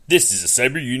This is a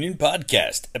Cyber Union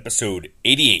Podcast, episode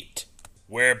 88.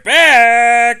 We're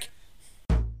back!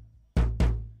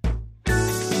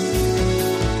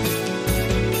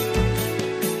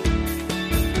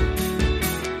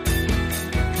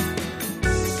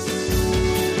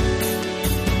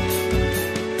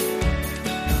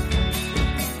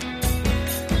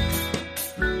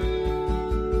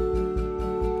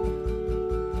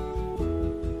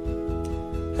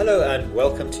 Hello and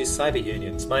welcome to Cyber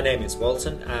Unions. My name is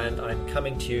Walton and I'm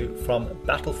coming to you from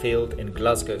Battlefield in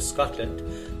Glasgow, Scotland.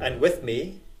 And with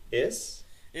me is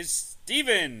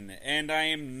Stephen, and I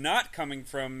am not coming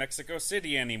from Mexico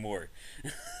City anymore.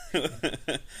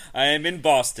 I am in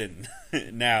Boston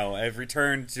now. I've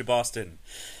returned to Boston.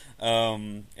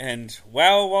 And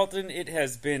wow, Walton, it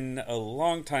has been a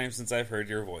long time since I've heard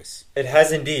your voice. It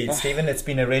has indeed, Stephen. It's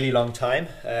been a really long time.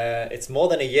 It's more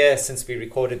than a year since we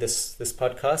recorded this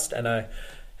podcast, and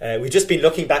we've just been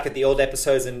looking back at the old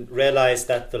episodes and realized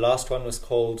that the last one was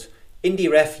called Indie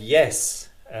Ref Yes,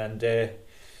 and a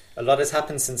lot has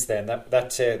happened since then.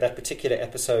 That particular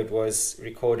episode was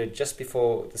recorded just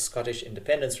before the Scottish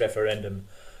independence referendum.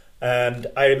 And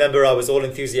I remember I was all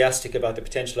enthusiastic about the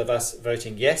potential of us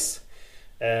voting yes,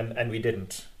 and we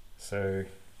didn't. So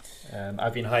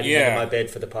I've been hiding under my bed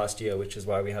for the past year, which is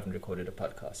why we haven't recorded a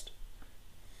podcast.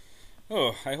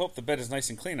 Oh, I hope the bed is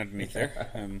nice and clean underneath there.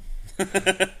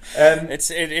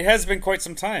 It has been quite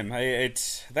some time.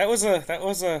 That was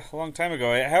a long time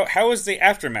ago. How was the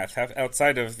aftermath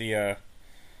outside of the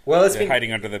it's been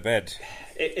hiding under the bed?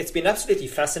 It's been absolutely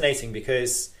fascinating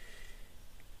because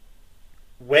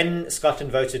when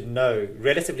Scotland voted no,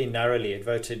 relatively narrowly, it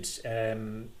voted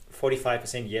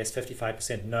 45% yes,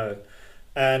 55% no,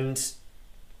 and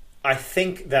I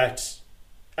think that,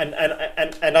 and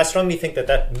I strongly think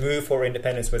that move for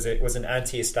independence was an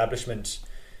anti-establishment,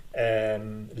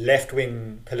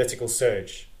 left-wing political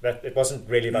surge. That it wasn't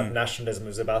really about nationalism; it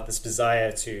was about this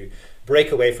desire to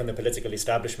break away from the political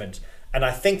establishment. And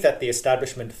I think that the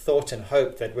establishment thought and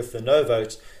hoped that with the no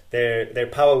vote, their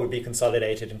power would be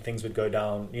consolidated and things would go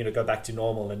down, go back to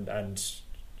normal, and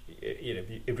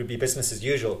it would be business as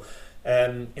usual.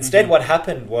 Instead, what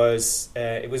happened was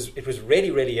it was really,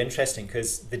 really interesting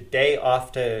because the day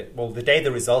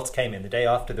the results came in, the day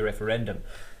after the referendum,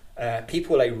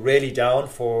 people were really down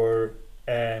for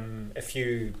a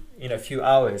few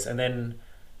hours, and then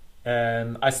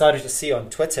I started to see on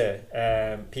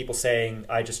Twitter people saying,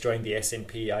 "I just joined the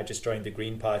SNP, I just joined the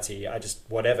Green Party, I just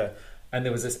whatever." And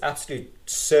there was this absolute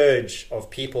surge of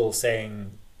people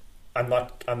saying, I'm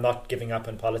not giving up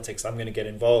on politics, I'm going to get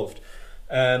involved.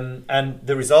 And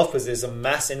the result was there's a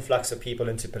mass influx of people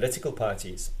into political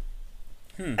parties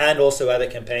and also other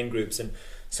campaign groups. And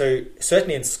so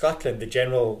certainly in Scotland, the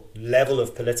general level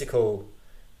of political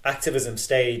activism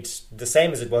stayed the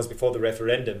same as it was before the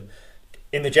referendum.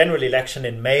 In the general election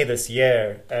in May this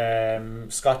year,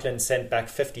 Scotland sent back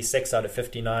 56 out of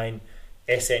 59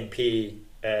 SNP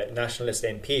nationalist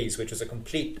MPs, which was a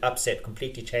complete upset,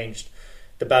 completely changed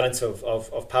the balance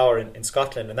of power in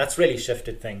Scotland, and that's really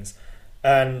shifted things.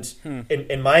 And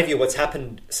in my view, what's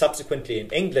happened subsequently in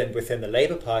England within the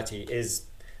Labour Party is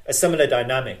a similar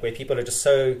dynamic where people are just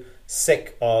so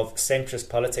sick of centrist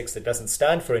politics that doesn't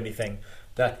stand for anything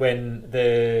that when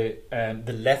the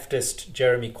leftist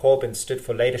Jeremy Corbyn stood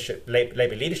for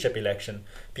Labour leadership election,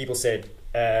 people said,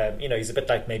 he's a bit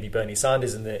like maybe Bernie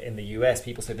Sanders in the US.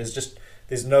 People said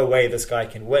there's no way this guy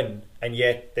can win, and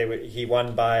yet he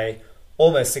won by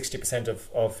almost 60%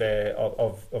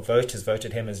 of voters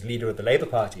voted him as leader of the Labour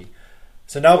Party.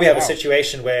 So now we have a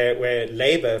situation where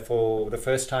Labour, for the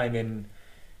first time in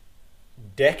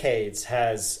decades,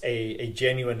 has a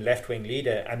genuine left-wing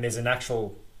leader, and there's an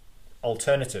actual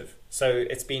alternative. So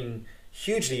it's been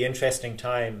hugely interesting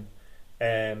time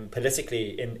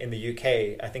politically in the UK.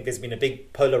 I think there's been a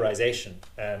big polarization.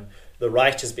 The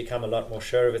right has become a lot more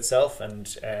sure of itself, and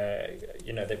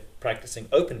they're practicing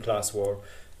open class war.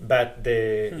 But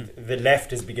the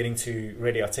left is beginning to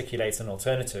really articulate an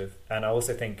alternative, and I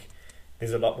also think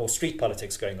there's a lot more street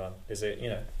politics going on.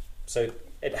 So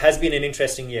it has been an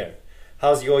interesting year.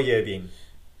 How's your year been?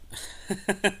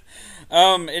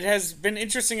 It has been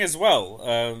interesting as well.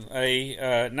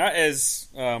 Not as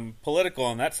political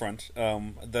on that front,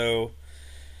 though.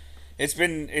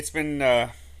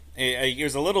 It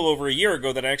was a little over a year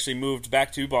ago that I actually moved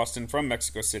back to Boston from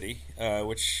Mexico City,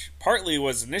 which partly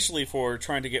was initially for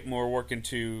trying to get more work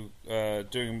into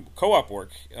doing co-op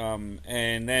work, and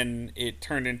then it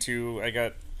turned into I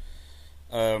got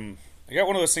one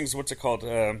of those things. What's it called?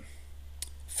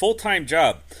 Full-time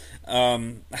job.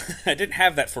 I didn't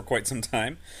have that for quite some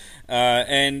time,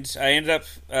 and I ended up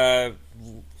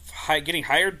getting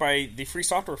hired by the Free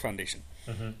Software Foundation.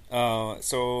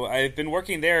 So I've been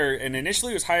working there, and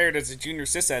initially was hired as a junior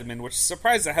sysadmin, which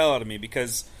surprised the hell out of me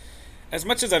because as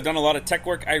much as I've done a lot of tech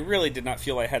work, I really did not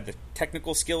feel I had the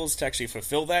technical skills to actually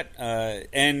fulfill that.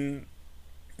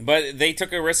 But they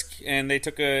took a risk and they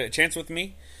took a chance with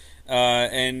me.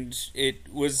 And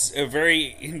it was a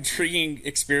very intriguing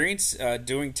experience.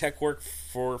 Doing tech work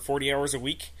for 40 hours a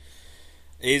week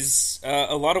is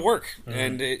a lot of work.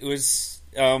 And it was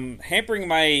hampering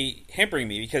me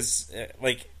because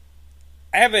like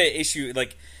I have an issue.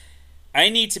 Like I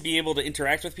need to be able to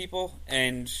interact with people,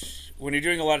 and when you're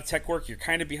doing a lot of tech work, you're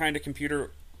kind of behind a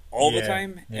computer all the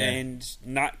time, and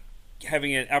not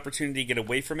having an opportunity to get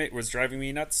away from it was driving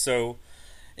me nuts. So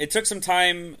it took some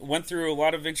time, went through a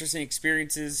lot of interesting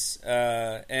experiences,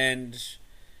 and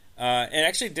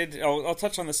actually did, I'll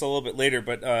touch on this a little bit later,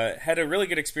 but had a really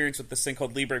good experience with this thing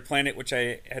called Libre Planet, which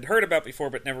I had heard about before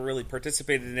but never really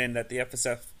participated in, that the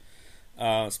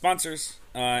FSF sponsors,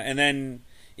 and then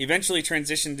eventually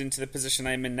transitioned into the position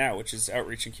I'm in now, which is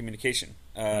outreach and communication,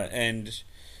 and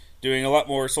doing a lot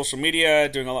more social media,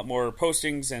 doing a lot more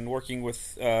postings, and working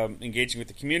with, engaging with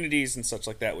the communities and such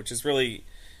like that, which is really,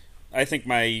 I think,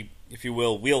 my, if you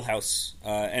will, wheelhouse.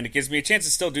 And it gives me a chance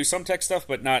to still do some tech stuff,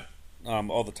 but not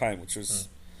all the time, which was,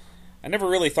 I never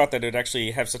really thought that it would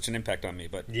actually have such an impact on me,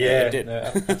 but it did.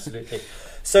 No, absolutely.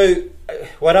 So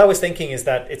what I was thinking is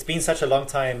that it's been such a long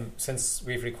time since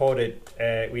we've recorded.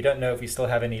 We don't know if we still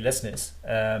have any listeners.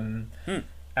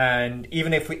 And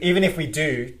even if we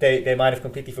do, they might have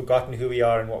completely forgotten who we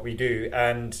are and what we do.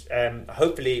 And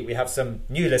hopefully we have some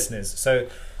new listeners. So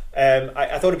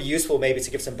I thought it'd be useful maybe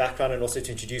to give some background and also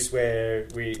to introduce where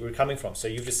we're coming from. So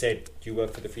you've just said you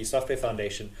work for the Free Software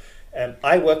Foundation.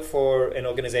 I work for an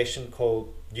organization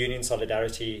called Union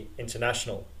Solidarity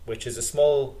International, which is a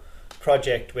small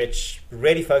project which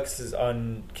really focuses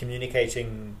on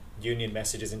communicating union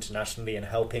messages internationally and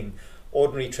helping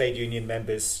ordinary trade union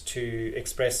members to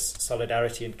express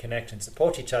solidarity and connect and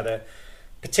support each other,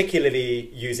 particularly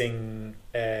using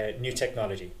new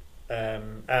technology.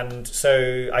 And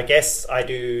so I guess I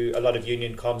do a lot of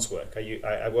union comms work.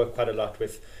 I work quite a lot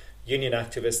with union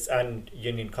activists and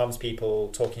union comms people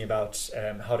talking about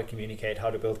how to communicate, how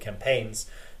to build campaigns,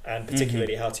 and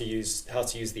particularly how to use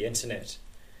the internet.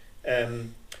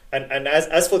 And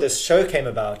as for this show came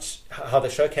about, how the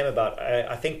show came about,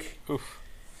 I think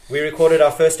we recorded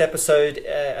our first episode.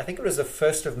 I think it was the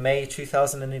 1st of May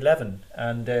 2011,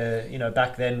 and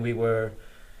back then we were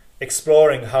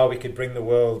exploring how we could bring the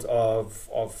world of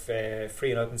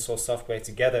free and open source software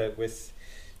together with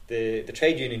the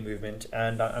trade union movement.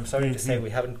 And I'm sorry to say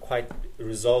we haven't quite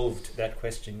resolved that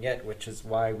question yet, which is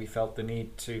why we felt the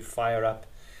need to fire up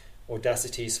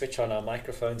Audacity, switch on our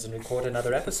microphones, and record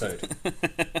another episode.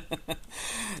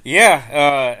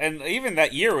 And even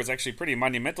that year was actually pretty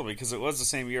monumental because it was the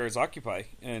same year as Occupy,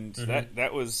 and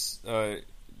that was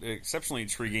exceptionally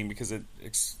intriguing because a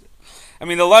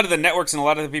lot of the networks and a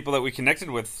lot of the people that we connected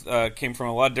with came from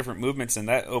a lot of different movements, and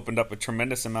that opened up a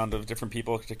tremendous amount of different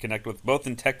people to connect with, both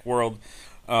in tech world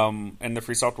and the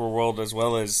free software world, as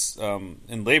well as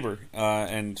in labor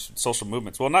and social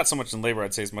movements. Well, not so much in labor,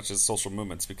 I'd say, as much as social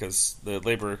movements, because the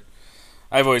labor,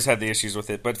 I've always had the issues with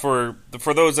it. But for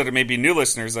those that are maybe new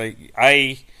listeners,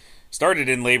 I started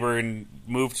in labor and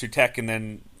moved to tech, and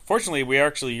then fortunately we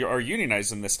actually are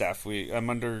unionized in the staff. I'm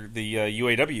under the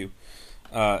UAW.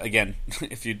 Again,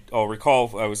 if you all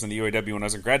recall, I was in the UAW when I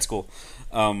was in grad school.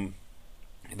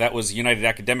 That was United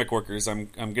Academic Workers. I'm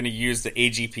going to use the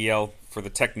AGPL for the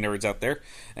tech nerds out there,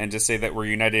 and just say that we're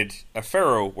United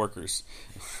Affero Workers,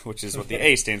 which is what the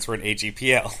A stands for in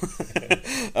AGPL.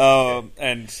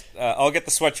 And I'll get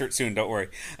the sweatshirt soon. Don't worry.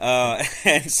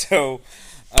 And so,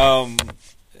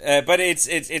 but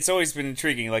it's always been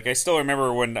intriguing. Like, I still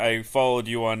remember when I followed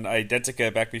you on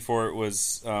Identica back before it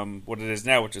was what it is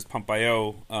now, which is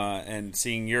Pump.io, and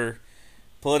seeing your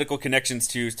political connections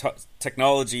to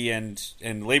technology and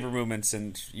labor movements,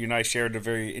 and you and I shared a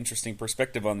very interesting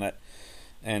perspective on that.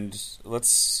 And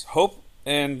let's hope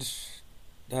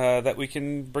that we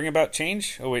can bring about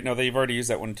change. Oh wait, no, you've already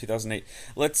used that one in 2008.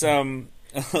 Let's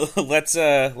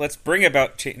bring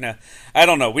about change. No, I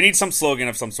don't know. We need some slogan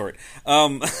of some sort.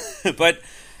 But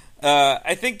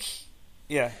I think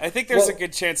there's a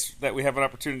good chance that we have an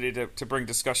opportunity to bring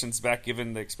discussions back,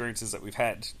 given the experiences that we've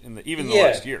had in the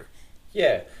last year.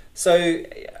 Yeah. So,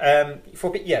 and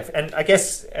I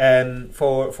guess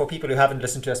for people who haven't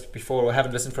listened to us before or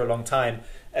haven't listened for a long time,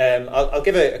 I'll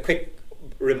give a quick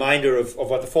reminder of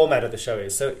what the format of the show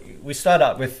is. So we start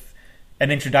out with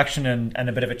an introduction and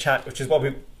a bit of a chat, which is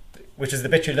the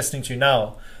bit you're listening to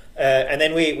now. And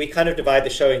then we kind of divide the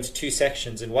show into two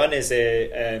sections. And one is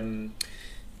a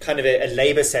kind of a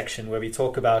labour section where we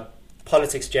talk about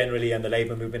politics generally and the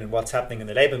labour movement and what's happening in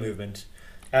the labour movement.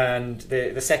 And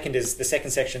the second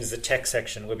section is the tech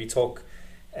section where we talk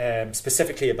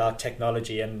specifically about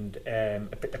technology and a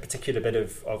particular bit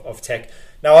of tech.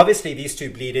 Now, obviously, these two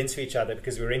bleed into each other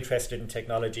because we're interested in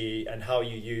technology and how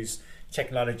you use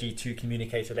technology to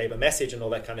communicate a labour message and all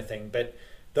that kind of thing. But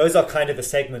those are kind of the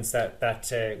segments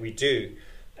that we do.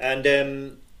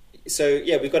 And so,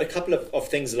 yeah, we've got a couple of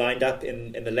things lined up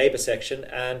in the labour section,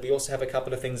 and we also have a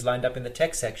couple of things lined up in the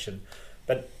tech section.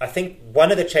 But I think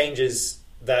one of the changes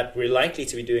that we're likely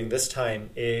to be doing this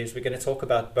time is we're going to talk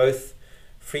about both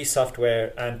free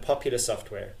software and popular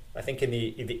software. I think in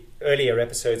the earlier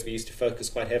episodes we used to focus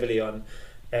quite heavily on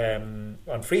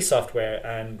free software,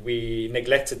 and we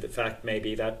neglected the fact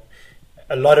maybe that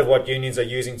a lot of what unions are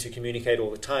using to communicate all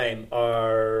the time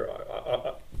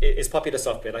is popular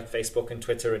software like Facebook and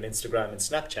Twitter and Instagram and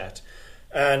Snapchat.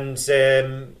 And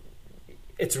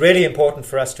it's really important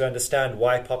for us to understand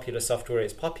why popular software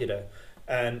is popular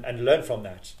and learn from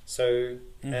that. So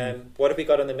what have we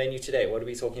got on the menu today? What are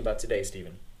we talking about today,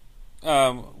 Stephen?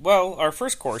 Well, our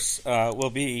first course will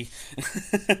be,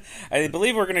 I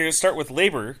believe we're going to start with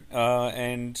labor,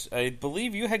 and I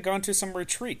believe you had gone to some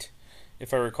retreat,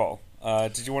 if I recall.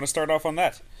 Did you want to start off on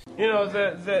that? You know,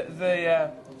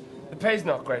 the pay's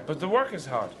not great, but the work is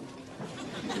hard.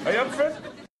 Are you up for it?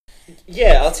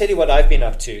 Yeah, I'll tell you what I've been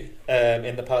up to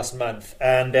in the past month,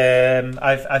 and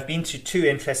I've been to two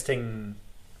interesting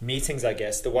meetings, I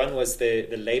guess. The one was the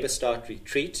Labour Start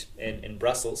retreat in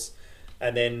Brussels,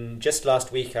 and then just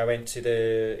last week I went to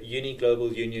the Uni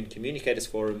Global Union Communicators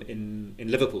Forum in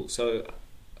Liverpool. So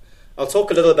I'll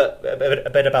talk a little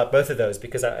bit about both of those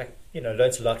because I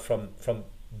learned a lot from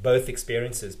both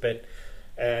experiences. But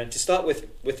to start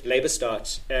with Labour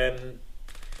Start,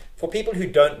 for people who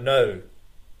don't know,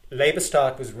 Labour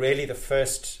Start was really the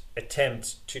first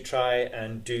attempt to try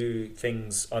and do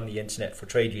things on the internet for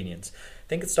trade unions. I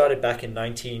think it started back in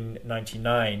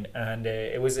 1999, and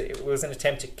it was an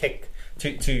attempt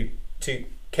to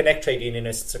connect trade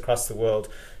unionists across the world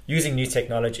using new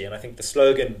technology. And I think the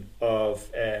slogan of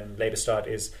Labour Start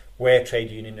is "Where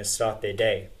trade unionists start their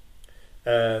day."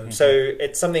 So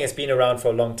it's something that's been around for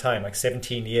a long time, like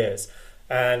 17 years.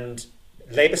 And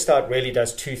Labour Start really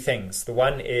does two things. The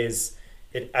one is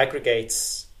it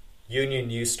aggregates union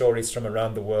news stories from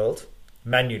around the world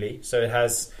manually. So it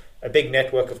has a big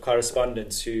network of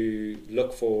correspondents who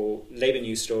look for labour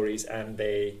news stories, and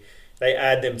they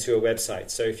add them to a website.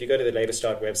 So if you go to the Labour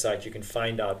Start website, you can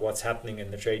find out what's happening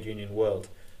in the trade union world,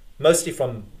 mostly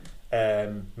from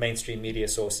mainstream media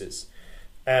sources.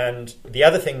 And the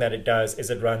other thing that it does is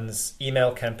it runs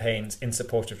email campaigns in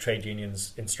support of trade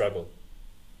unions in struggle.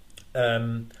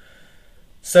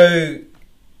 So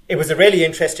it was a really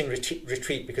interesting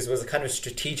retreat because it was a kind of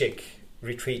strategic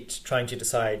retreat trying to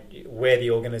decide where the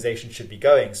organization should be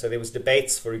going. So there was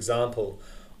debates, for example,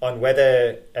 on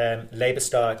whether Labour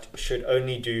Start should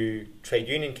only do trade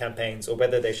union campaigns or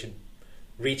whether they should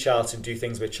reach out and do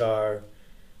things which are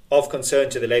of concern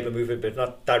to the labour movement but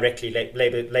not directly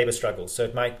labour struggle. So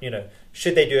it might,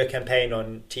 should they do a campaign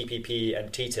on TPP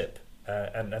and TTIP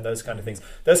and those kind of things?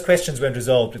 Those questions weren't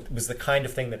resolved. It was the kind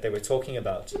of thing that they were talking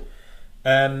about.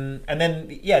 And then,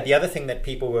 the other thing that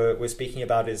people were speaking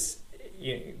about is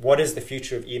what is the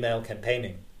future of email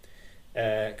campaigning?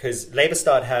 Because Labour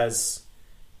Start has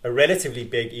a relatively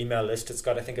big email list. It's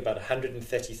got, I think, about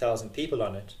 130,000 people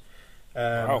on it.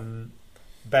 Wow.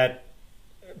 But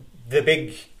the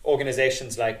big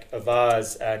organizations like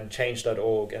Avaaz and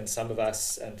Change.org and Some of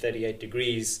Us and 38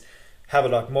 Degrees have a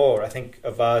lot more. I think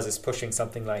Avaaz is pushing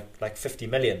something like 50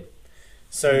 million.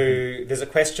 So there's a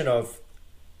question of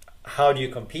how do you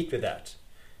compete with that?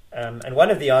 And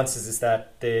one of the answers is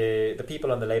that the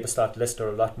people on the Labour Start list are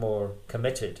a lot more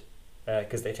committed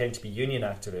because they tend to be union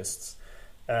activists.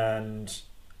 And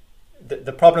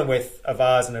the problem with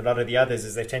Avaaz and a lot of the others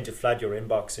is they tend to flood your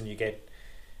inbox and you get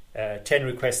 10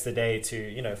 requests a day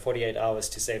to 48 hours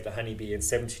to save the honeybee and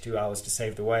 72 hours to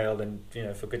save the whale, and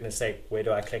for goodness sake, where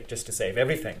do I click just to save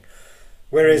everything?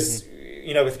 Whereas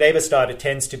with Labour Start it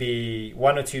tends to be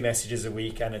one or two messages a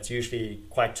week, and it's usually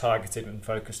quite targeted and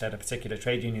focused at a particular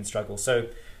trade union struggle, so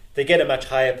they get a much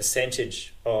higher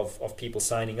percentage of people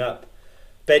signing up.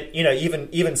 But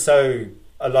even so,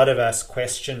 a lot of us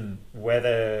question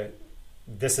whether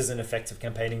this is an effective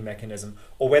campaigning mechanism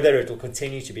or whether it will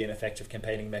continue to be an effective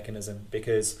campaigning mechanism,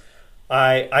 because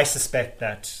I suspect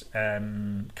that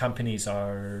companies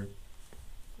are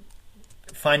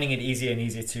finding it easier and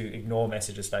easier to ignore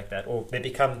messages like that, or they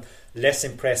become less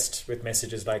impressed with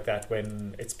messages like that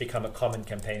when it's become a common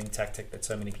campaigning tactic that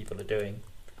so many people are doing.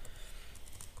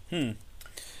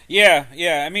 Yeah.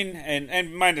 I mean,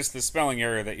 and minus the spelling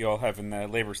error that you all have in the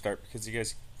Labor Start, because you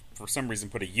guys, for some reason,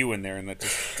 put a U in there, and that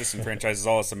just disenfranchises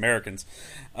all us Americans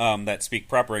that speak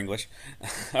proper English.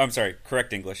 I'm sorry,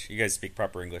 correct English. You guys speak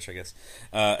proper English, I guess.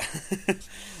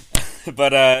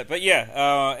 But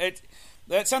yeah,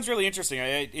 that sounds really interesting.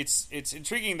 It's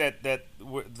intriguing that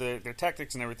their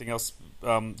tactics and everything else,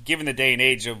 given the day and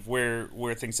age of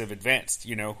where things have advanced,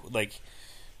 you know, like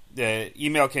the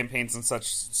email campaigns and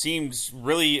such seemed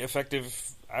really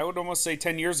effective. I would almost say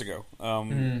 10 years ago,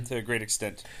 to a great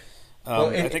extent.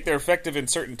 I think they're effective in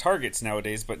certain targets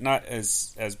nowadays, but not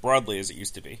as broadly as it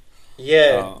used to be.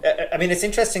 Yeah, I mean, it's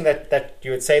interesting that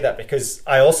you would say that, because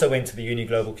I also went to the Uni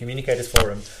Global Communicators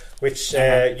Forum, which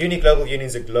Uni Global Union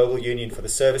is a global union for the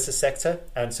services sector,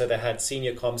 and so they had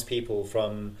senior comms people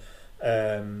from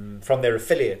their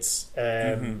affiliates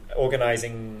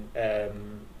organizing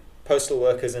postal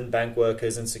workers and bank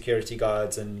workers and security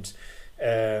guards and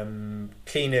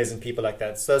cleaners and people like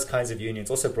that. So those kinds of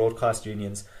unions, also broadcast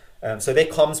unions. So their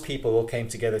comms people all came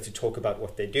together to talk about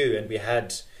what they do, and we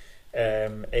had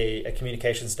a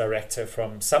communications director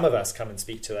from some of us come and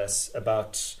speak to us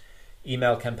about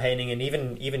email campaigning, and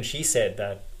even she said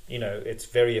that, you know, it's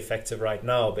very effective right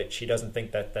now, but she doesn't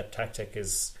think that tactic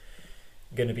is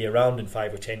going to be around in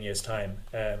 5 or 10 years time.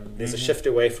 There's a shift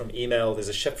away from email, there's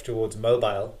a shift towards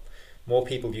mobile. More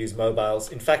people use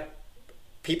mobiles. In fact,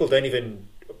 people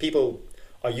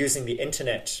are using the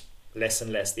internet less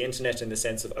and less. The internet in the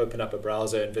sense of open up a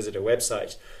browser and visit a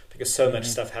website, because so much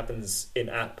stuff happens in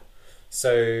app.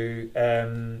 So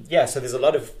so there's a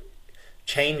lot of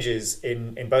changes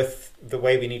in both the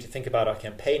way we need to think about our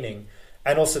campaigning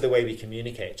and also the way we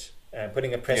communicate.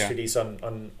 Putting a press release on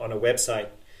a website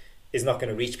is not going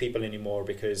to reach people anymore,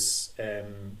 because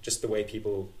just the way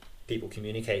people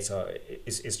communicate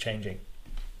is changing.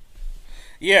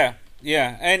 Yeah,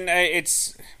 and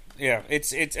it's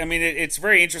I mean, it's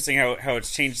very interesting how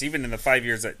it's changed even in the 5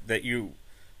 years that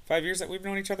we've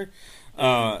known each other.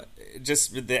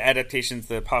 Just the adaptations,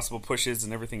 the possible pushes,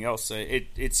 and everything else.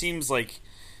 It seems like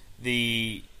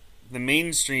the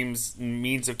mainstream's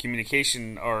means of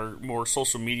communication are more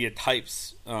social media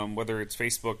types, whether it's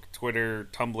Facebook, Twitter,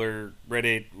 Tumblr,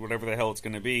 Reddit, whatever the hell it's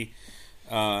going to be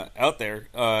out there.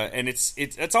 And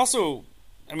it's also,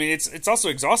 I mean, it's also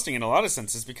exhausting in a lot of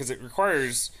senses, because it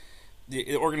requires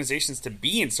the organizations to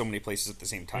be in so many places at the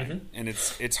same time, and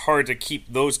it's hard to keep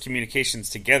those communications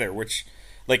together. Which,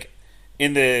 like,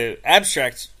 in the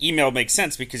abstract, email makes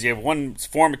sense because you have one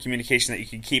form of communication that you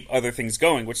can keep other things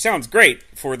going, which sounds great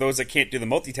for those that can't do the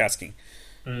multitasking.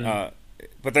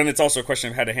 But then it's also a question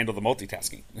of how to handle the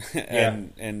multitasking,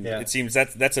 and it seems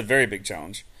that's a very big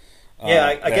challenge.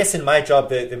 I guess in my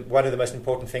job, one of the most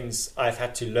important things I've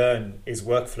had to learn is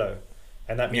workflow.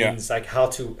 And that means like how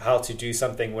to do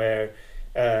something where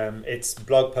it's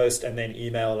blog post and then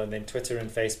email and then Twitter and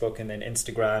Facebook and then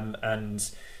Instagram and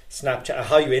Snapchat,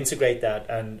 how you integrate that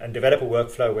and develop a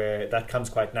workflow where that comes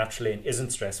quite naturally and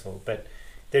isn't stressful. But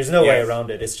there's no way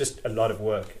around it. It's just a lot of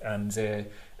work. And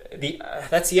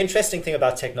that's the interesting thing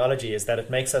about technology, is that it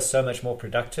makes us so much more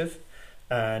productive,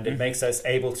 and it makes us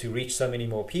able to reach so many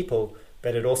more people,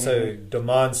 but it also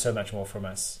demands so much more from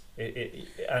us.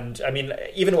 And I mean,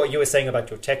 even what you were saying about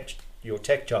your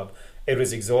tech job, it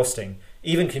was exhausting.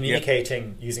 Even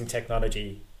communicating using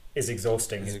technology is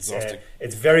exhausting.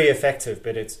 It's very effective,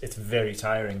 but it's very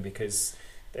tiring, because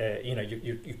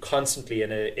you're constantly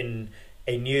in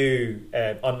a new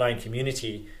online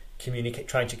community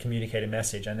trying to communicate a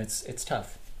message, and it's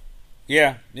tough.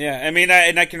 Yeah. I mean,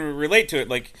 I can relate to it.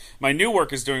 Like, my new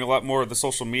work is doing a lot more of the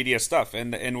social media stuff,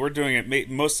 and we're doing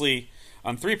it mostly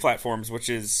on 3 platforms, which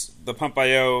is the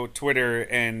Pump.io, Twitter,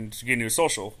 and GNU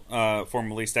Social,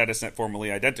 formerly Statusnet, formerly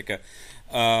Identica.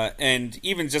 And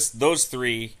even just those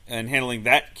 3 and handling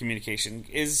that communication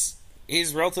is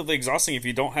relatively exhausting if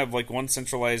you don't have like one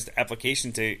centralized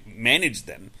application to manage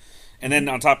them. And then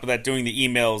on top of that, doing the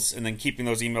emails and then keeping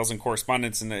those emails in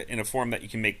correspondence in a form that you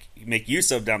can make use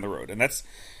of down the road. And that's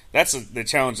the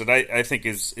challenge that I think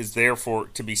is there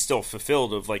to be still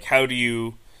fulfilled, of like, how do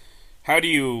you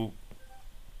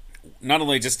not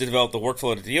only just develop the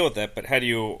workflow to deal with that, but how do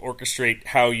you orchestrate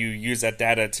how you use that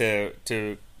data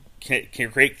to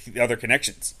create other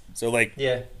connections? So like,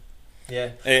 I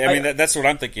mean, that's what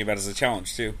I'm thinking about as a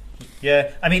challenge too.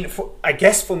 Yeah, I mean, I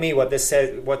guess for me, what this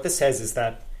says is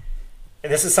that,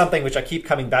 and this is something which I keep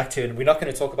coming back to, and we're not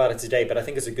going to talk about it today, but I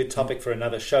think it's a good topic for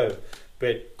another show.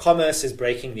 But commerce is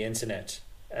breaking the internet.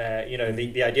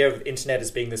 The idea of the internet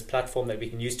as being this platform that we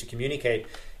can use to communicate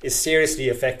is seriously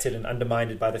affected and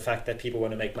undermined by the fact that people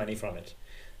want to make money from it,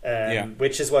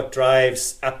 which is what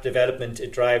drives app development.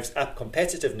 It drives app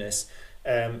competitiveness.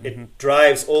 It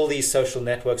drives all these social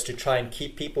networks to try and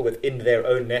keep people within their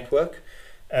own network,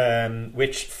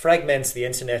 which fragments the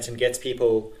internet and gets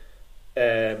people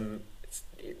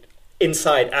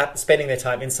inside apps, spending their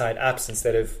time inside apps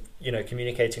instead of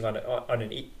communicating on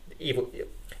an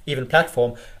even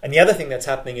platform. And the other thing that's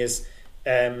happening is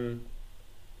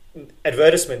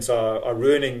advertisements are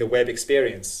ruining the web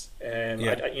experience. I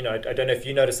don't know if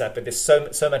you notice that, but there's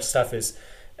so much stuff is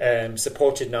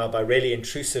supported now by really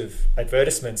intrusive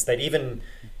advertisements that even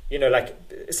like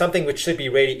something which should be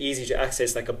really easy to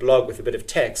access, like a blog with a bit of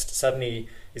text, suddenly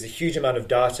is a huge amount of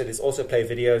data. There's also play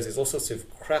videos. There's all sorts of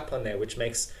crap on there, which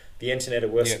makes the internet a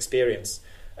worse experience.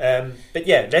 But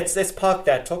yeah, let's park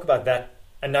that. Talk about that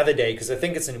another day, because I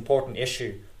think it's an important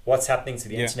issue. What's happening to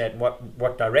the internet and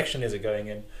what direction is it going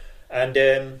in?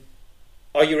 And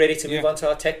are you ready to move on to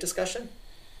our tech discussion?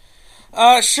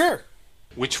 Sure.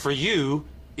 Which for you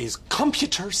is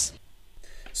computers.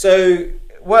 So,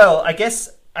 well, I guess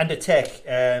under tech,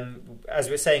 as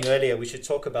we were saying earlier, we should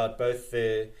talk about both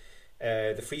the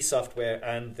free software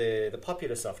and the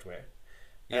popular software.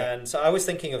 Yeah. And so I was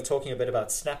thinking of talking a bit about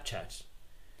Snapchat.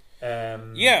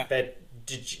 But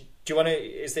do you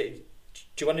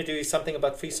want to do something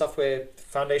about Free Software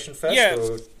Foundation first?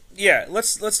 Yeah.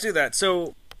 Let's do that.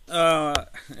 So,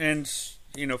 and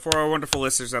for our wonderful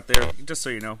listeners out there, just so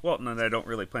you know, Walton and I don't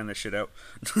really plan this shit out.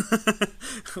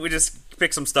 We just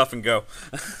pick some stuff and go.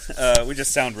 We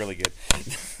just sound really good.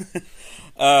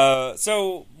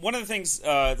 So one of the things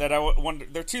that I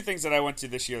wanted, there are two things that I went to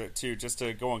this year too, just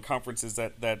to go on conferences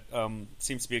that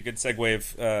seems to be a good segue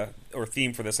of, or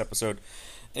theme for this episode,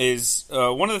 is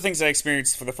one of the things I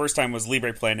experienced for the first time was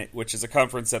Libre Planet, which is a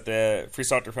conference that the Free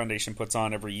Software Foundation puts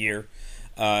on every year.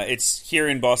 It's here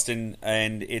in Boston,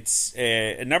 and it's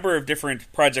a number of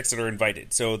different projects that are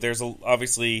invited. So there's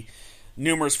obviously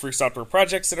numerous free software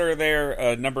projects that are there.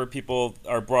 A number of people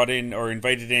are brought in or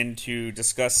invited in to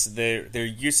discuss their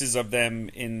uses of them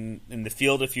in the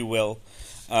field, if you will.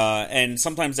 And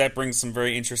sometimes that brings some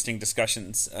very interesting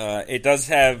discussions. It does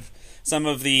have some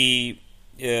of the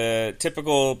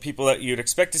typical people that you'd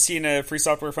expect to see in a Free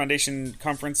Software Foundation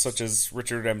conference, such as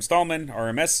Richard M. Stallman,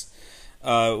 RMS.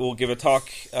 Will give a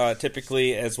talk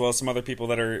typically, as well as some other people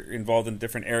that are involved in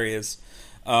different areas.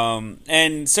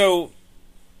 And so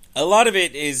a lot of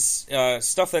it is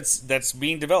stuff that's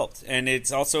being developed, and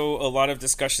it's also a lot of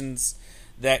discussions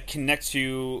that connect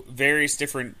to various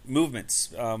different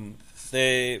movements. I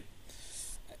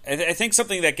think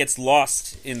something that gets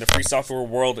lost in the free software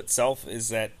world itself is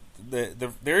that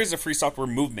there is a free software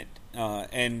movement,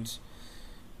 and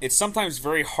it's sometimes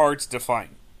very hard to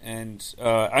define. And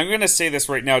I'm going to say this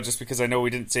right now just because I know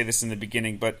we didn't say this in the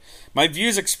beginning, but my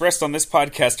views expressed on this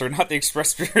podcast are not the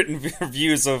expressed written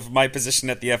views of my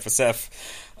position at the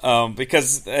FSF,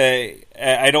 because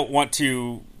I don't want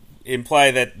to imply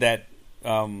that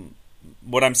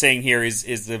what I'm saying here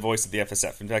is the voice of the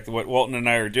FSF. In fact, what Walton and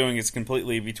I are doing is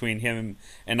completely between him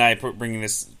and I bringing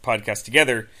this podcast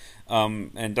together,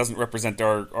 and doesn't represent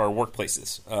our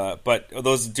workplaces. But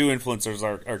those do influence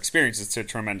our experiences to a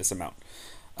tremendous amount.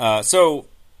 So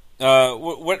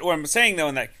what I'm saying, though,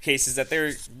 in that case is that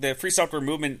the free software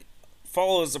movement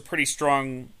follows a pretty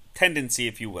strong tendency,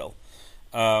 if you will.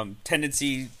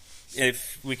 Tendency,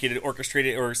 if we could orchestrate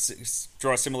it or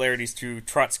draw similarities to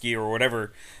Trotsky or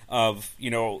whatever, of,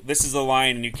 this is the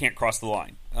line and you can't cross the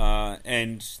line.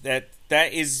 And that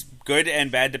is good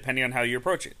and bad depending on how you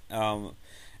approach it.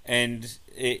 And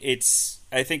it's,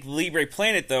 I think Libre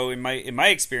Planet, though, in my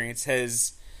experience,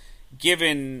 has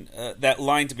given that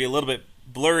line to be a little bit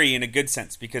blurry in a good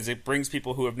sense, because it brings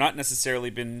people who have not necessarily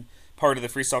been part of the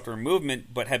free software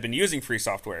movement but have been using free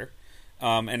software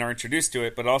and are introduced to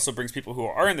it, but also brings people who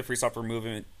are in the free software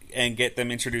movement and get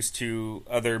them introduced to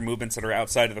other movements that are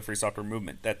outside of the free software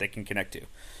movement that they can connect to.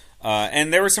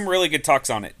 And there were some really good talks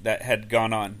on it that had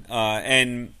gone on.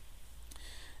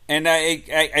 And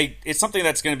it's something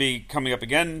that's going to be coming up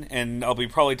again, and I'll be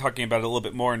probably talking about it a little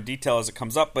bit more in detail as it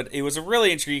comes up, but it was a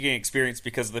really intriguing experience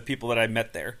because of the people that I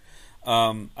met there.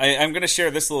 I'm going to share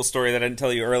this little story that I didn't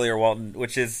tell you earlier, Walton,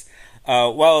 which is,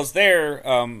 while I was there,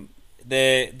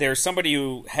 there's somebody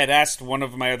who had asked one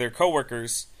of my other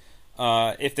coworkers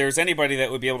if there's anybody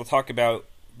that would be able to talk about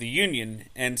the union.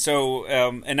 And so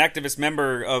an activist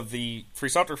member of the Free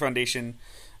Software Foundation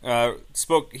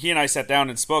spoke. He and I sat down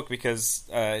and spoke because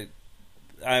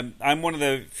I'm one of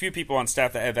the few people on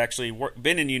staff that have actually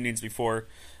been in unions before,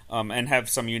 and have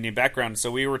some union background.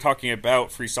 So we were talking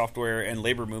about free software and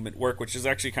labor movement work, which is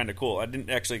actually kind of cool. I didn't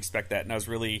actually expect that, and I was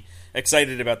really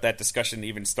excited about that discussion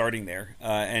even starting there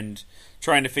and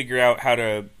trying to figure out how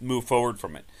to move forward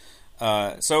from it.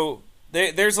 So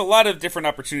there's a lot of different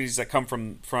opportunities that come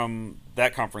from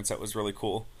that conference that was really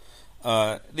cool.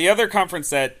 The other conference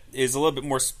that is a little bit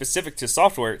more specific to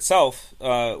software itself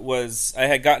was I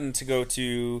had gotten to go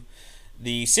to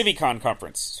the CivvyCon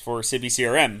conference for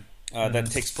CiviCRM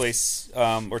that takes place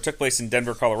or took place in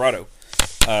Denver, Colorado,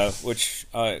 which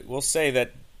we'll say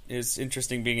that is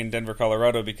interesting being in Denver,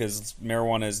 Colorado, because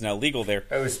marijuana is now legal there.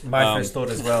 That was my first thought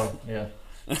as well. Yeah.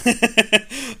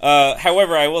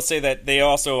 However, I will say that they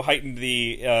also heightened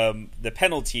the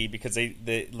penalty because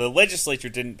the legislature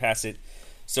didn't pass it.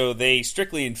 So they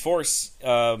strictly enforce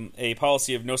a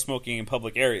policy of no smoking in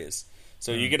public areas.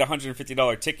 So you get a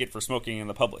 $150 ticket for smoking in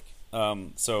the public.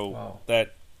 Wow.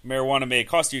 That marijuana may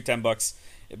cost you $10,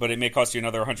 but it may cost you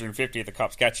another $150 if the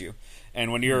cops catch you.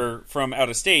 And when you're from out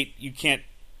of state, you can't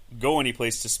go any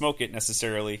place to smoke it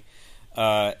necessarily.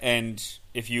 And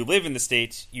if you live in the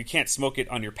state, you can't smoke it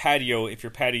on your patio if your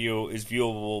patio is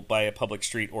viewable by a public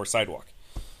street or sidewalk.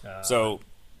 So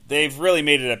they've really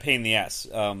made it a pain in the ass.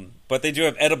 But they do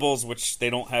have edibles, which they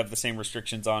don't have the same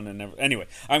restrictions on. And anyway,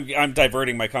 I'm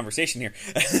diverting my conversation here.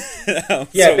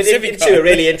 Into a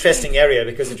really interesting area,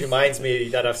 because it reminds me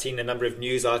that I've seen a number of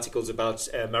news articles about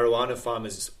marijuana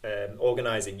farmers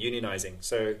organizing, unionizing.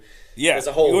 So there's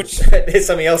a whole. There's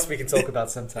something else we can talk about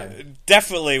sometime.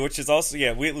 Definitely, which is also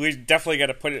we definitely got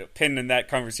to put a pin in that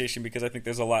conversation because I think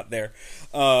there's a lot there.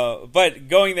 But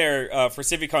going there for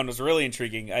CivvyCon was really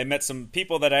intriguing. I met some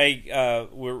people that I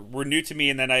were new to me,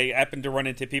 and then I happened to run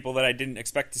into people that I didn't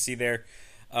expect to see there.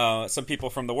 Some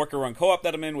people from the worker-run co-op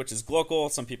that I'm in, which is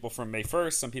Glocal. Some people from May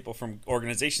 1st. Some people from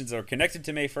organizations that are connected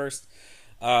to May 1st.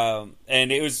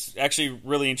 And it was actually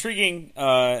really intriguing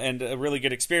and a really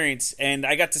good experience. And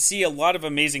I got to see a lot of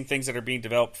amazing things that are being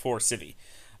developed for Civi.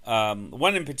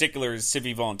 One in particular is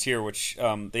Civi Volunteer, which the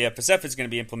FSF is going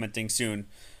to be implementing soon,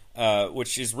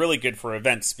 which is really good for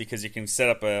events because you can set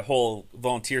up a whole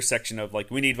volunteer section of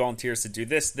like, we need volunteers to do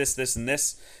this, and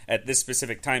this at this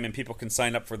specific time, and people can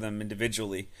sign up for them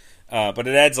individually. But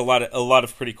it adds a lot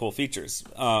of pretty cool features.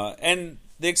 And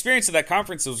the experience of that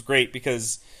conference was great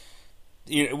because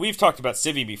we've talked about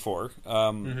Civi before,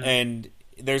 and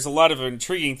there's a lot of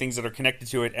intriguing things that are connected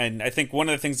to it. And I think one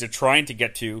of the things they're trying to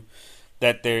get to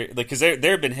that because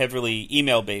they've been heavily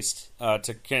email based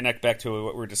to connect back to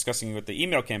what we're discussing with the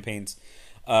email campaigns,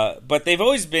 but they've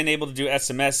always been able to do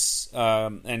SMS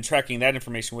and tracking that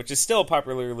information, which is still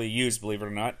popularly used, believe it or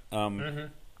not,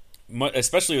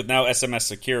 especially with now SMS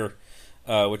Secure,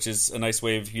 which is a nice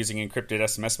way of using encrypted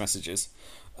SMS messages,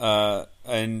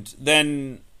 and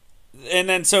then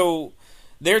so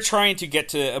they're trying to get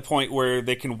to a point where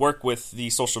they can work with the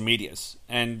social medias,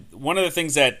 and one of the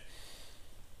things that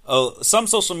some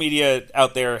social media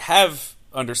out there have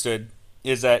understood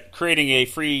is that creating a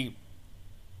free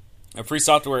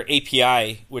software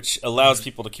API, which allows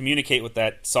people to communicate with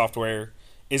that software,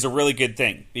 is a really good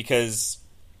thing because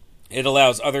it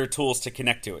allows other tools to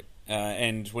connect to it.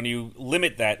 And when you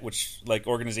limit that, which like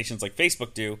organizations like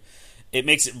Facebook do, it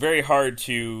makes it very hard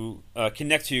to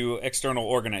connect to external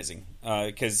organizing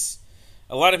because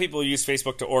a lot of people use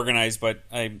Facebook to organize, but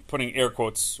I'm putting air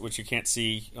quotes, which you can't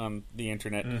see on the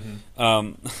internet,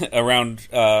 around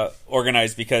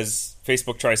organize because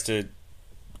Facebook tries to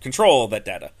control that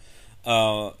data.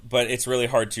 But it's really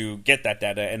hard to get that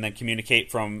data and then communicate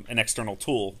from an external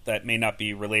tool that may not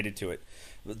be related to it.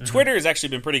 Twitter has actually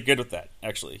been pretty good with that,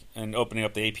 actually, and opening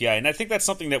up the API. And I think that's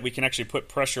something that we can actually put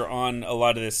pressure on a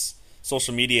lot of this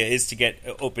social media is to get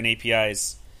open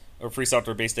APIs or free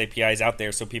software-based APIs out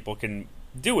there so people can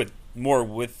do it more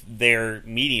with their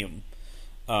medium.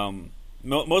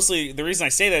 Mostly, the reason I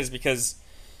say that is because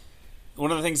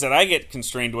one of the things that I get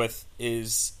constrained with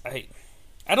is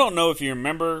I don't know if you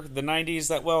remember the 90s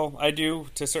that well. I do,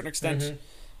 to a certain extent.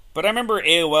 But I remember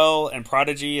AOL and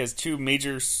Prodigy as two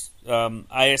major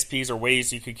ISPs or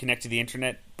ways you could connect to the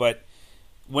internet. But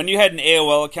when you had an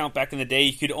AOL account back in the day,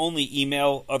 you could only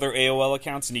email other AOL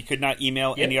accounts and you could not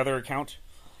email any other account.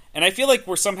 And I feel like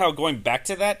we're somehow going back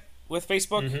to that with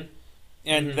Facebook,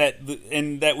 and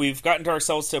that we've gotten to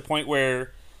ourselves to a point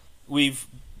where we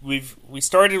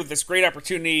started with this great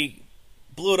opportunity,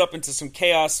 blew it up into some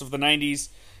chaos of the 90s,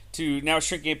 to now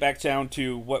shrinking it back down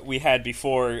to what we had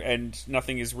before, and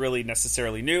nothing is really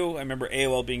necessarily new. I remember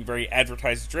AOL being very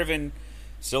advertised driven,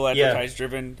 still advertised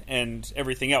driven, and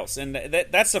everything else, and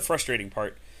that's the frustrating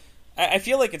part. I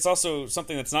feel like it's also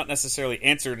something that's not necessarily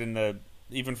answered in the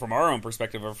even from our own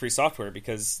perspective of free software,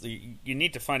 because you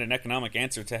need to find an economic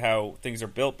answer to how things are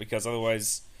built, because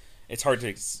otherwise it's hard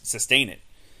to sustain it.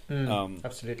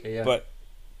 Absolutely, yeah.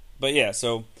 But yeah,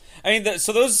 so I mean,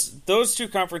 so those two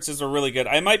conferences are really good.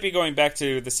 I might be going back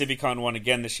to the CivvyCon one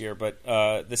again this year, but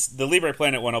the Libre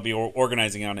Planet one I'll be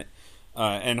organizing on it,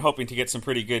 and hoping to get some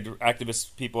pretty good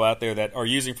activist people out there that are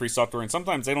using free software, and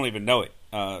sometimes they don't even know it.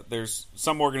 There's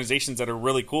some organizations that are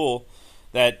really cool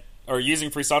that are using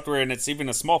free software, and it's even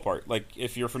a small part. Like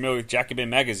if you're familiar with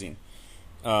Jacobin Magazine,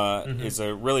 is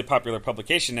a really popular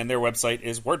publication, and their website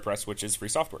is WordPress, which is free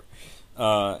software.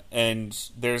 And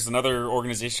there's another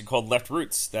organization called Left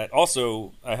Roots that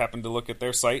also, I happened to look at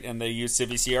their site, and they use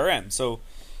Civi CRM. So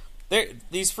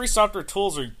these free software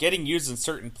tools are getting used in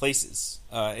certain places.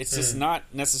 It's just not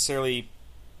necessarily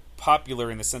popular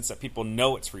in the sense that people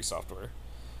know it's free software.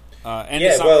 And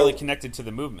it's not really connected to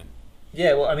the movement.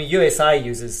 Yeah, well, I mean, USI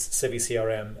uses Civi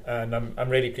CRM, and I'm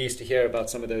really pleased to hear about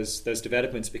some of those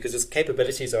developments, because its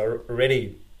capabilities are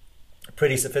already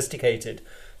pretty sophisticated.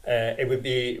 It would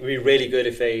be really good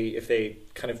if they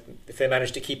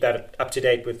manage to keep that up to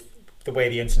date with the way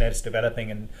the internet is developing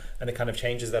and the kind of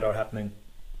changes that are happening.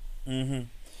 Mm-hmm.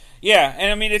 Yeah,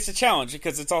 and I mean, it's a challenge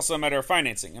because it's also a matter of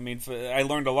financing. I mean, I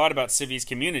learned a lot about Civi's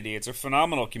community. It's a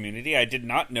phenomenal community. I did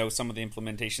not know some of the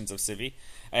implementations of Civi.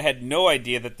 I had no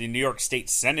idea that the New York State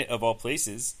Senate, of all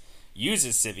places,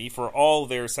 uses Civi for all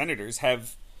their senators.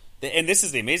 And this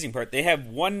is the amazing part, they have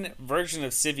one version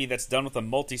of Civi that's done with a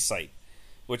multi-site,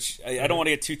 which I don't want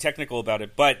to get too technical about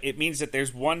it, but it means that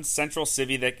there's one central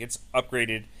Civi that gets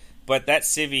upgraded, but that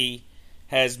Civi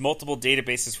has multiple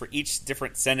databases for each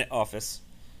different Senate office.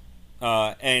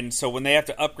 And so when they have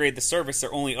to upgrade the service,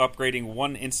 they're only upgrading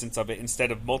one instance of it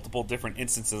instead of multiple different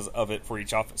instances of it for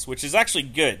each office, which is actually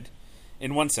good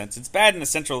in one sense. It's bad in the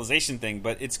centralization thing,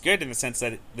 but it's good in the sense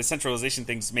that the centralization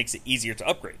things makes it easier to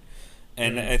upgrade.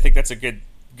 And I think that's a good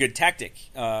tactic.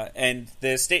 And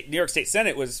the New York State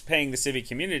Senate was paying the Civi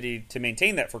community to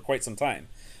maintain that for quite some time.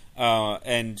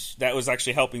 And that was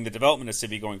actually helping the development of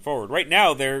Civi going forward. Right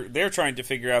now, they're trying to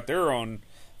figure out their own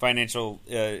financial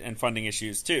and funding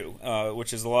issues too,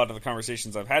 which is a lot of the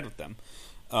conversations I've had with them.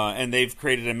 And they've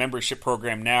created a membership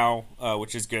program now,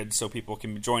 which is good, so people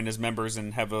can join as members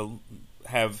and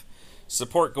have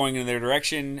support going in their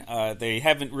direction. They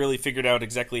haven't really figured out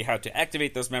exactly how to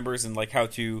activate those members and like how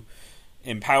to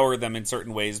empower them in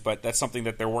certain ways, but that's something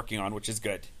that they're working on, which is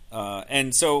good.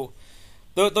 And so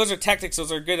those are tactics.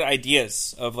 Those are good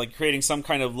ideas of like creating some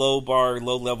kind of low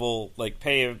level, like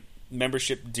pay a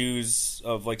membership dues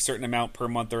of like certain amount per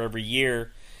month or every year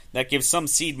that gives some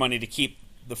seed money to keep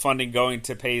the funding going,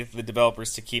 to pay the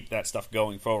developers to keep that stuff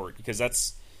going forward, because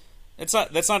that's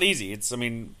not easy. I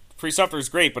mean, free software is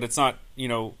great, but it's not,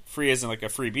 free as in like a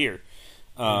free beer.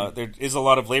 There is a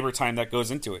lot of labor time that goes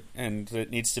into it, and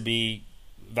it needs to be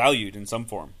valued in some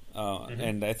form.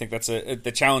 And I think that's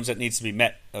the challenge that needs to be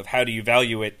met, of how do you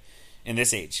value it in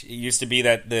this age. It used to be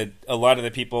that a lot of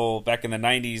the people back in the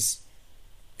 90s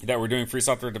that were doing free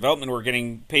software development were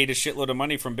getting paid a shitload of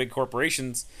money from big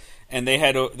corporations, and they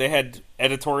had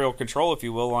editorial control, if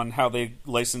you will, on how they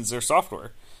license their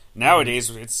software. Nowadays,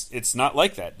 it's not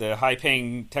like that. The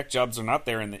high-paying tech jobs are not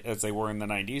there as they were in the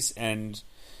 90s, and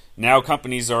now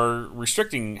companies are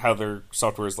restricting how their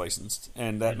software is licensed,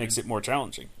 and that makes it more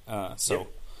challenging.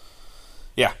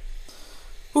 Yeah.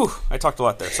 Whew, I talked a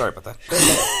lot there. Sorry about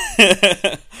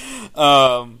that.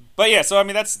 But yeah, so I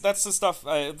mean that's the stuff.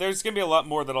 There's going to be a lot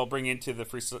more that I'll bring into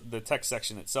the tech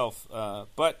section itself.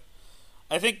 But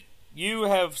I think you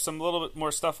have some little bit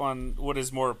more stuff on what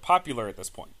is more popular at this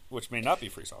point, which may not be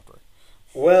free software.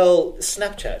 Well,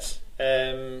 Snapchat.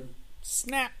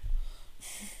 Snap.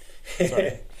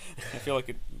 Sorry, I feel like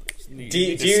it. Do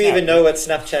you even know what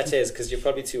Snapchat is? Because you're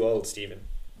probably too old, Stephen.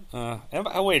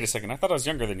 Wait a second. I thought I was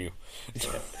younger than you.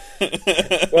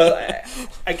 Well,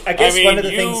 I guess one of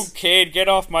the things... you kid, get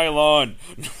off my lawn.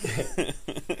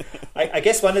 I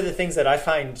guess one of the things that I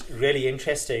find really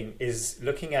interesting is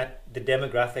looking at the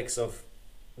demographics of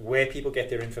where people get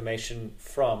their information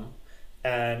from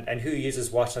and who uses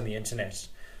what on the internet.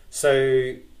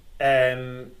 So,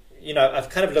 I've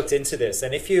kind of looked into this,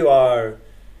 and if you are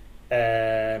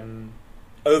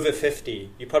over 50,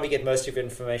 you probably get most of your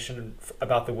information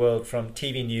about the world from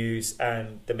TV news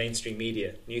and the mainstream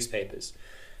media, newspapers.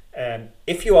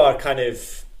 If you are kind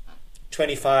of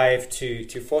 25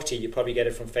 to 40, you probably get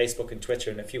it from Facebook and Twitter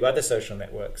and a few other social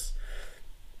networks.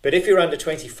 But if you're under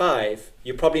 25,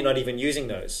 you're probably not even using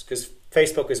those, because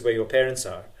Facebook is where your parents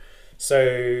are.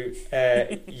 So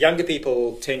younger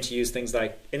people tend to use things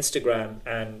like Instagram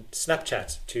and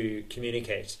Snapchat to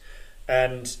communicate.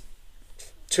 And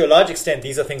to a large extent,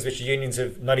 these are things which unions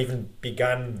have not even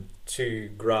begun to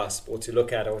grasp or to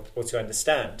look at or to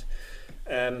understand.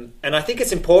 And I think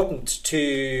it's important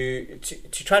to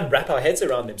try and wrap our heads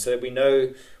around them so that we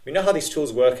know how these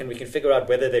tools work and we can figure out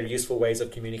whether they're useful ways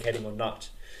of communicating or not.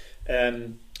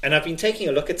 And I've been taking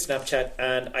a look at Snapchat,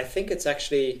 and I think it's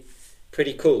actually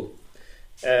pretty cool.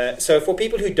 So for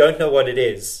people who don't know what it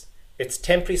is, it's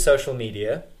temporary social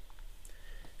media,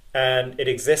 and it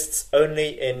exists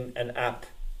only in an app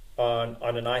on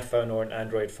an iPhone or an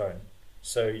Android phone.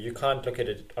 So you can't look at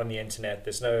it on the internet.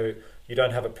 You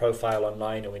don't have a profile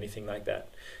online or anything like that.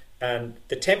 And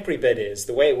the temporary bit is,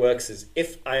 the way it works is,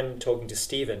 if I'm talking to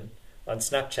Stephen on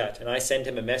Snapchat and I send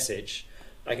him a message,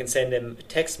 I can send him a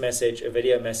text message, a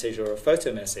video message, or a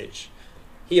photo message.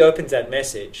 He opens that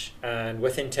message, and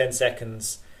within 10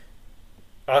 seconds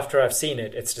after I've seen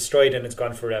it, it's destroyed and it's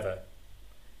gone forever.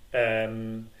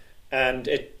 And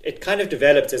it kind of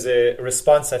developed as a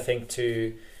response, I think,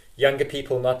 to younger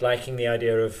people not liking the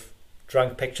idea of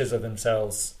drunk pictures of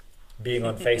themselves being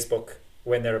on Facebook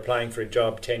when they're applying for a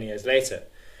job 10 years later.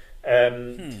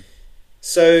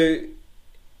 So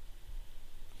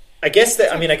I guess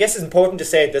it's important to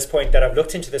say at this point that I've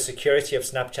looked into the security of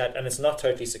Snapchat, and it's not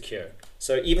totally secure.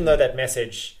 So even though that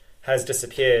message has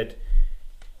disappeared,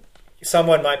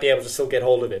 someone might be able to still get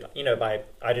hold of it, by,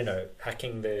 I don't know,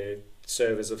 hacking the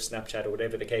servers of Snapchat or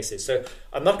whatever the case is. So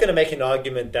I'm not going to make an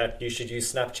argument that you should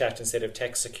use Snapchat instead of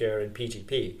TextSecure and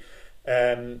PGP.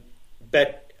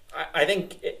 But I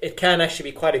think it can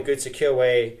actually be quite a good, secure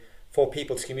way for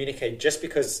people to communicate, just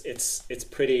because it's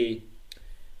pretty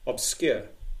obscure.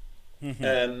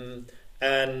 And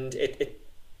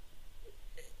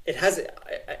it has.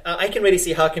 I can really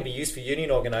see how it can be used for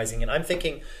union organizing, and I'm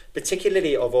thinking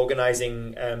particularly of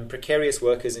organizing precarious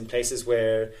workers in places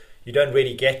where you don't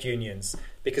really get unions.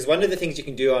 Because one of the things you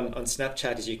can do on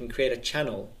Snapchat is you can create a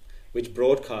channel which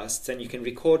broadcasts, and you can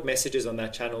record messages on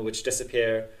that channel which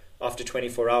disappear after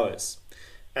 24 hours.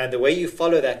 And the way you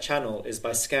follow that channel is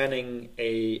by scanning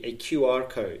a QR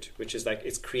code, which is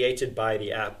it's created by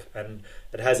the app, and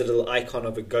it has a little icon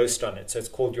of a ghost on it. So it's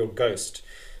called your ghost.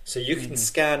 So you can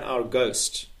scan our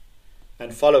ghost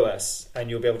and follow us, and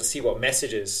you'll be able to see what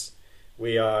messages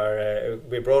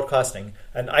we're broadcasting.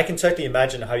 And I can totally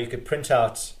imagine how you could print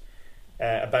out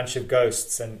a bunch of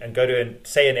ghosts and go to an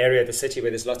area of the city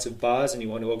where there's lots of bars, and you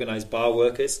want to organize bar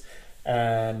workers,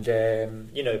 and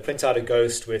print out a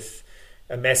ghost with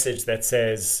a message that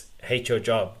says, "Hate your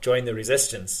job, join the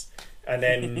resistance." And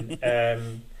then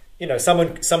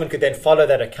someone could then follow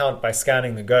that account by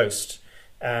scanning the ghost,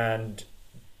 and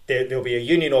there'll be a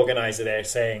union organizer there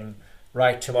saying,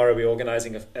 "Right, tomorrow we're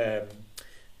organizing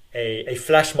a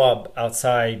flash mob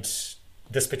outside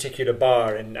this particular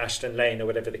bar in Ashton Lane," or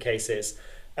whatever the case is.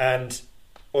 And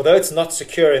although it's not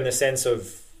secure in the sense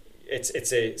of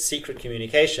it's a secret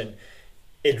communication,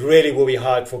 it really will be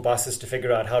hard for bosses to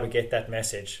figure out how to get that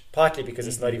message, partly because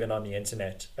it's not even on the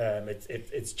internet.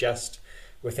 It's just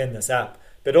within this app.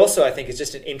 But also, I think it's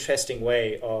just an interesting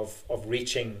way of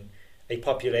reaching a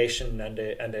population and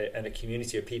a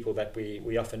community of people that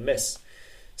we often miss.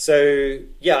 So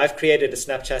yeah, I've created a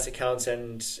Snapchat account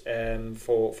and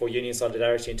for Union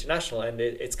Solidarity International, and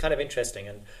it's kind of interesting.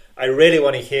 And I really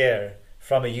want to hear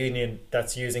from a union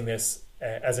that's using this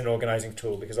as an organizing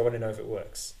tool, because I want to know if it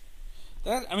works.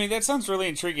 That sounds really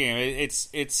intriguing.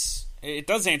 It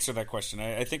does answer that question.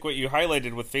 I think what you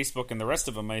highlighted with Facebook and the rest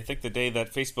of them, I think the day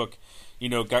that Facebook,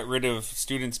 got rid of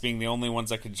students being the only ones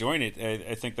that could join it,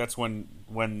 I think that's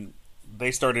when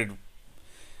they started.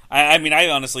 I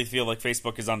honestly feel like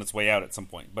Facebook is on its way out at some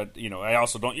point. But, I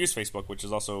also don't use Facebook, which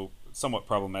is also somewhat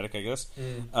problematic, I guess,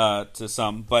 to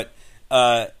some. But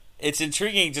it's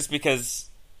intriguing just because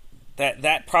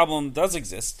that problem does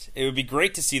exist. It would be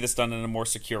great to see this done in a more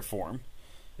secure form.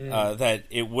 That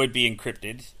it would be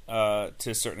encrypted to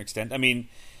a certain extent.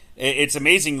 It's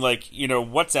amazing,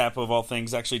 WhatsApp of all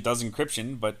things actually does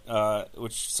encryption, but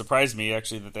which surprised me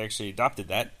actually that they actually adopted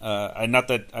that. Not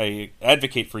that I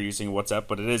advocate for using WhatsApp,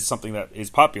 but it is something that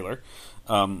is popular.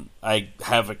 I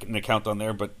have an account on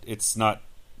there, but it's not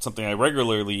something I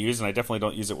regularly use, and I definitely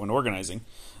don't use it when organizing.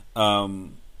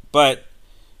 But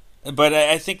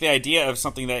I think the idea of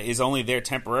something that is only there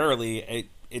temporarily,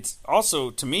 it's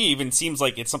also, to me, even seems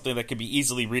like it's something that could be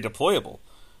easily redeployable.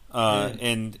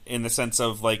 And in the sense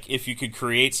of, if you could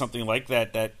create something like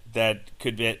that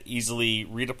could be easily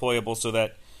redeployable, so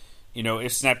that, if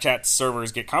Snapchat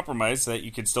servers get compromised, that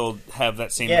you could still have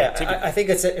that same activity. I think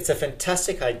it's a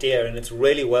fantastic idea, and it's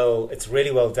really well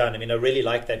done. I really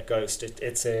like that ghost.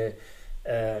 It's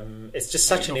just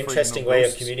such an interesting way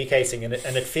of communicating, and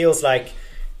it feels like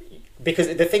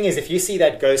because the thing is, if you see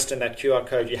that ghost and that QR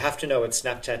code, you have to know what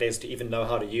Snapchat is to even know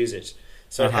how to use it.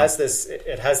 So it has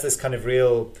this kind of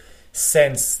real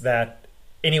sense that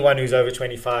anyone who's over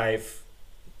 25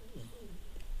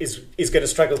 is going to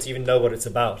struggle to even know what it's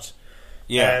about.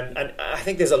 Yeah. And I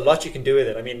think there's a lot you can do with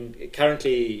it. I mean,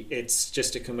 currently it's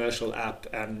just a commercial app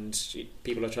and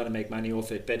people are trying to make money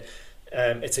off it. But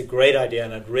it's a great idea,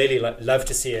 and I'd really love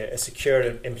to see a secure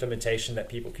implementation that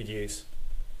people could use.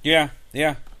 Yeah.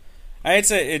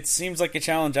 It seems like a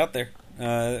challenge out there.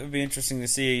 It would be interesting to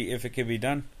see if it could be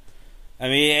done. I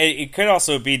mean, it could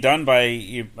also be done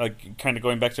by kind of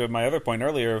going back to my other point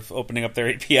earlier of opening up their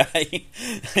API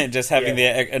and just having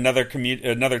another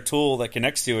tool that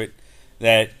connects to it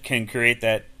that can create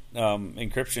that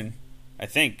encryption. I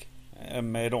think I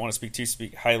don't want to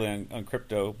speak highly on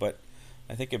crypto, but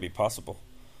I think it'd be possible.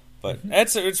 But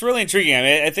it's really intriguing. I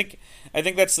mean, I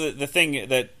think that's the thing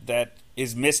that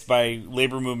is missed by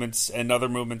labor movements and other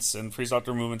movements and free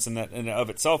software movements, and that in and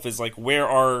of itself is like, where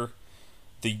are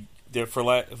the for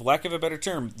lack of a better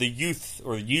term, the youth,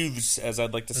 or youths, as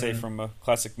I'd like to say from a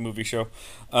classic movie show.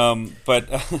 But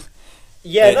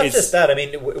yeah, not just that. I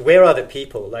mean, where are the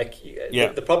people? Like,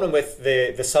 the problem with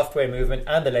the software movement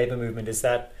and the labor movement is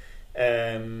that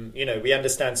we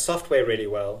understand software really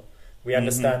well, we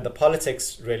understand the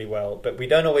politics really well, but we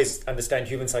don't always understand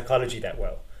human psychology that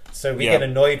well. So we get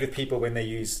annoyed with people when they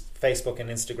use Facebook and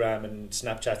Instagram and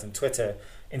Snapchat and Twitter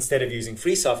instead of using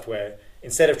free software,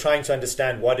 instead of trying to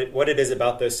understand what it is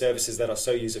about those services that are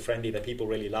so user-friendly that people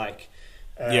really like.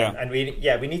 And we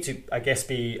need to, I guess,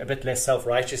 be a bit less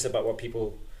self-righteous about what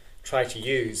people try to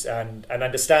use and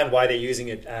understand why they're using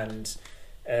it, and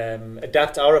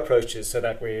adapt our approaches so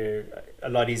that we're a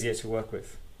lot easier to work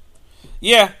with.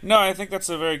 Yeah, no, I think that's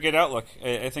a very good outlook.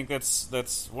 I think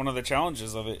that's one of the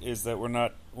challenges of it, is that we're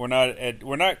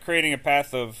not creating a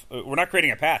path.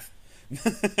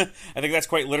 I think that's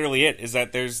quite literally it. Is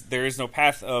that there is no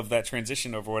path of that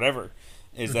transition over whatever.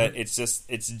 Is that it's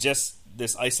just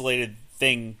this isolated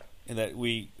thing that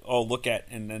we all look at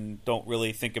and then don't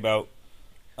really think about.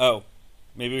 Oh,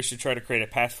 maybe we should try to create a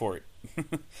path for it.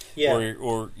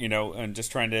 or and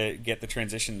just trying to get the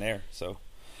transition there. So,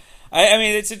 I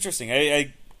mean, it's interesting.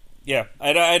 I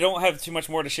don't have too much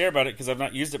more to share about it because I've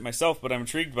not used it myself, but I'm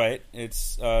intrigued by it. It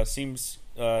seems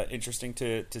interesting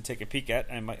to take a peek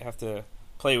at. I might have to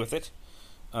play with it.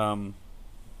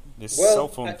 Cell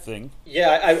phone thing.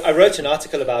 Yeah, I wrote an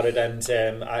article about it,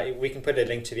 and we can put a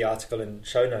link to the article in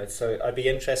show notes. So I'd be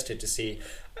interested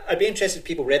if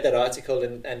people read that article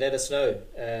and let us know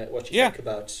what you think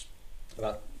about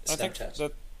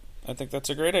Snapchat. I think that's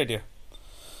a great idea.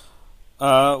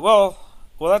 Well,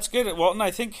 that's good. Walton, I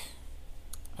think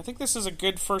this is a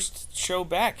good first show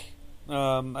back.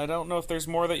 I don't know if there's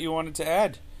more that you wanted to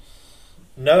add.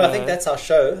 No, I think that's our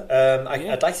show.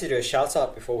 I'd like to do a shout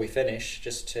out before we finish,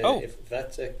 if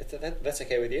that's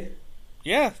okay with you.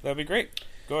 Yeah, that'd be great.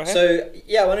 Go ahead. So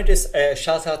I want to just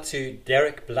shout out to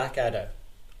Derek Blackadder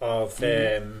of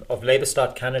Labour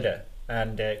Start Canada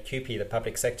and CUPE, the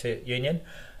Public Sector Union,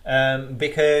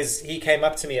 because he came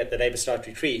up to me at the Labour Start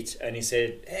retreat and he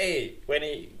said, "Hey, when are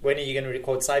you going to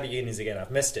record Cyber Unions again?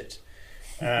 I've missed it."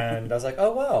 And I was like,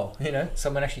 oh wow,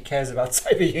 someone actually cares about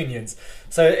cyber unions.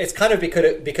 So it's kind of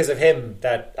because of him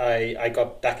that I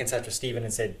got back in touch with Stephen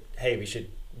and said, hey, we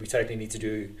totally need to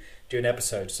do an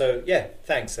episode. So yeah,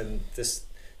 thanks. And this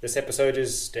episode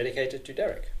is dedicated to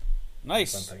Derek.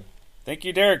 Nice. Thank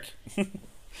you, Derek.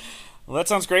 Well, that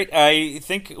sounds great. I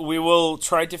think we will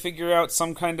try to figure out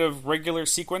some kind of regular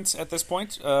sequence at this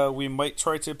point. We might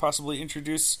try to possibly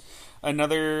introduce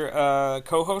another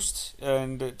co-host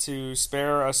and to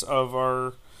spare us of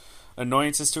our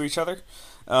annoyances to each other,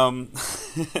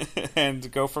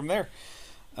 and go from there.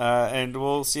 And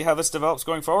we'll see how this develops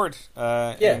going forward.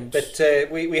 But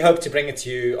we hope to bring it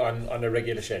to you on a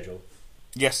regular schedule.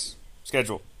 Yes,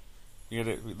 schedule.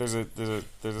 There's a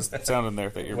sound in there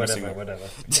that you're missing. Whatever.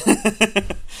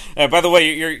 By the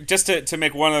way, you're just to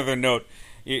make one other note.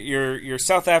 Your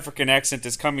South African accent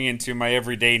is coming into my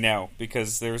everyday now,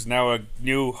 because there's now a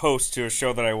new host to a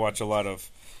show that I watch a lot of,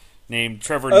 named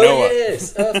Trevor Noah. Oh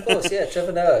yes, of course, yeah,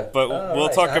 Trevor Noah. But we'll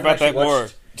talk about that more.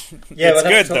 Yeah, we'll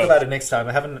have to talk about it next time.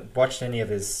 I haven't watched any of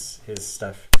his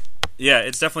stuff. Yeah,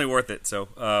 it's definitely worth it. So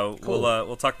cool.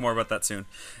 We'll talk more about that soon.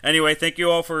 Anyway, thank you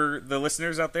all for the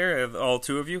listeners out there, all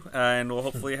 2 of you, and we'll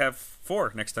hopefully have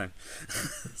 4 next time.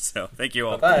 So thank you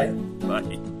all. Bye.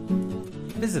 Bye.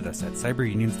 Visit us at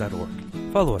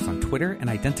cyberunions.org. Follow us on Twitter and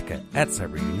Identica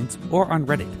 @cyberunions, or on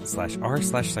Reddit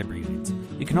 /r/cyberunions.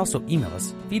 You can also email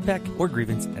us feedback or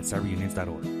grievance at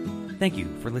cyberunions.org. Thank you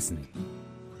for listening.